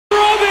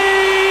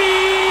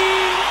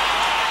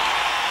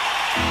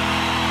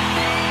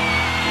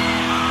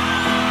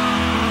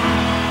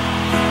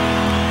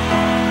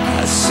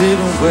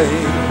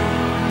way.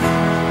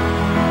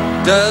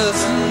 Does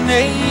an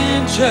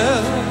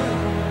angel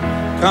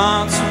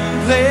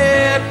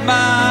contemplate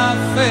my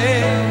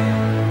fate?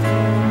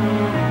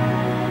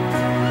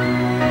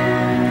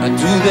 Or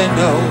do they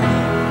know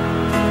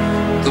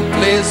the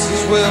places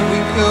where we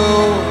go?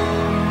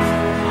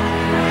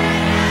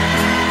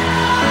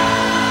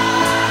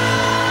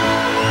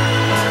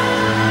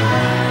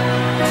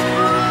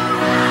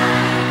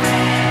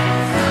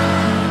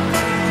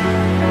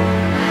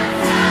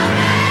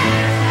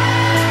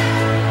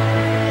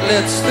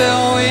 Let their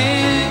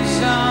wings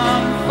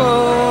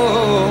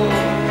unfold.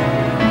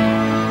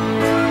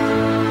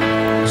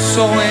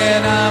 So when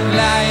I'm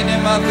lying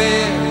in my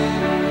bed,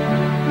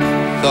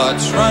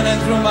 thoughts running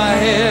through my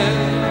head,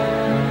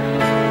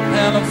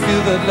 and I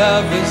feel that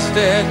love is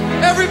dead.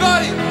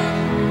 Everybody!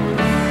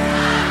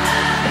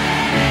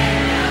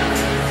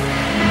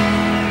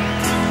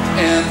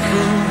 And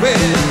through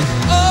it,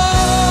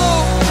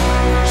 oh,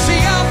 she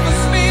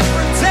offers me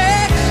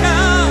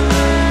protection,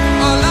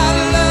 a lot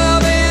of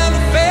love and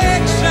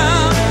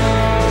affection.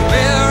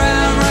 Whether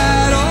I'm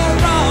right or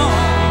wrong,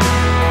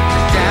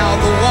 down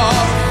the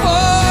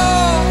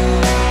waterfall,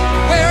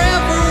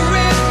 wherever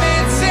it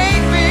may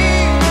take me,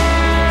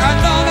 I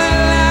know that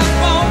life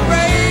won't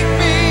break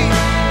me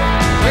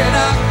when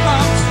I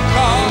come to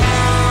call.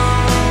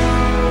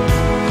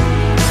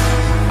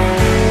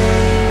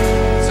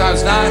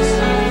 Sounds nice.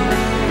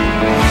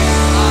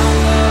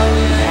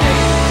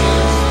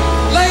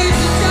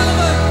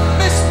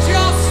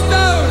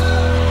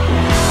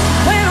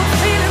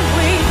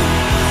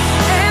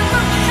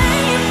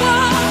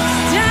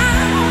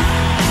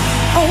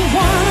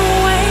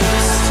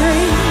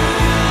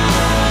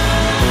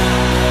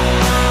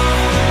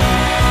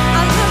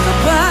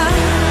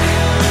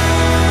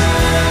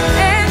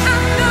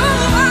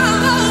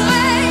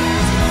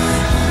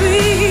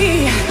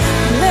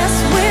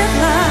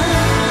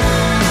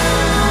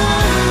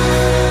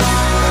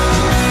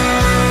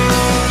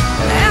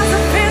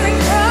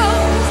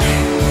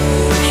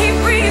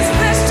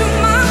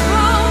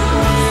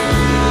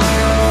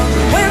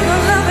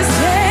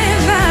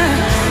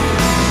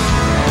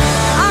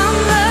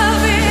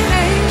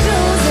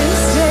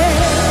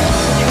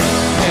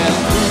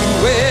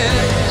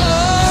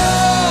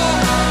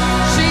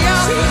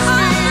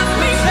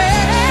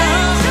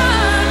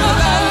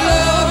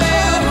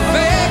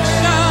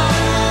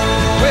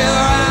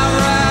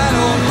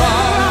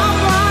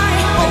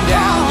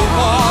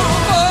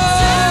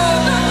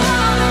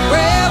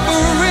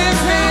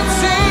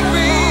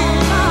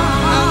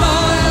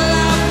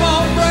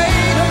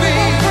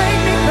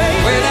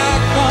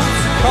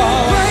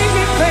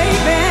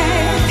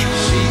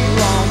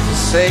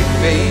 Save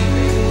me,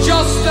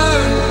 just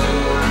don't.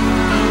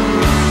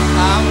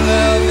 I'm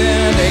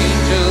loving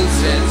angels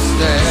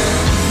instead.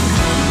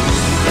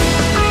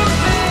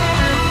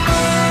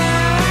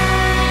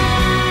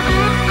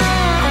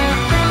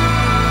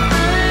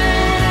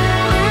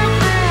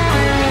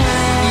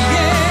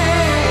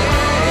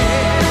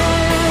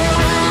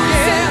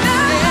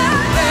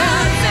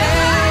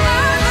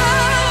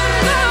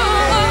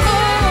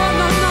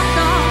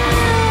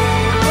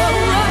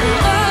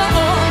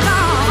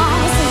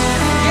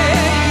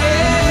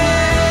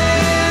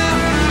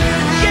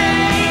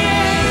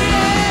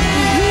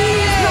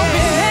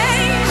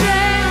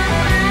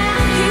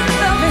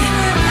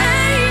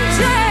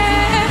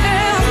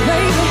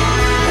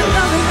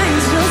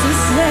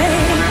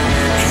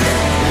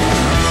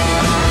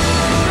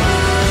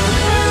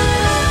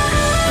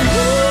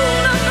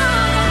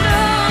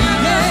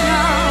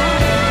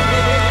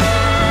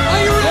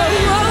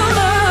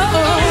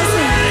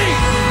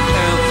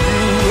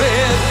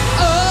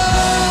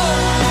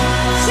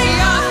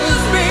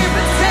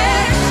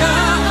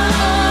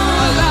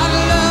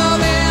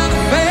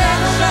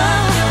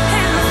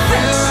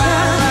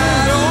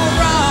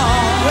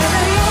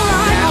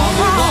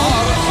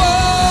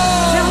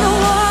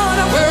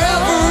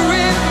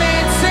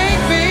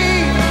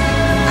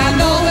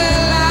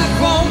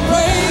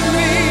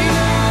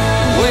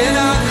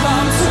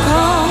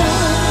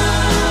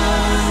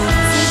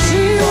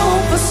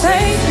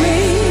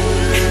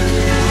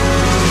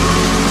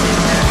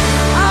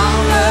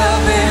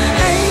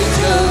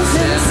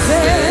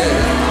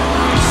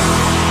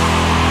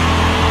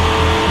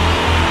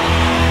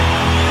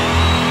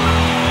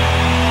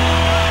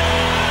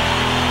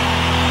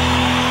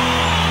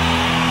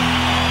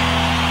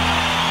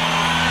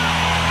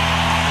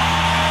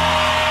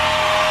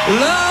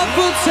 Love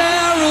will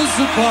tear us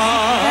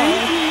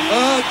apart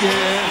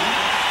again.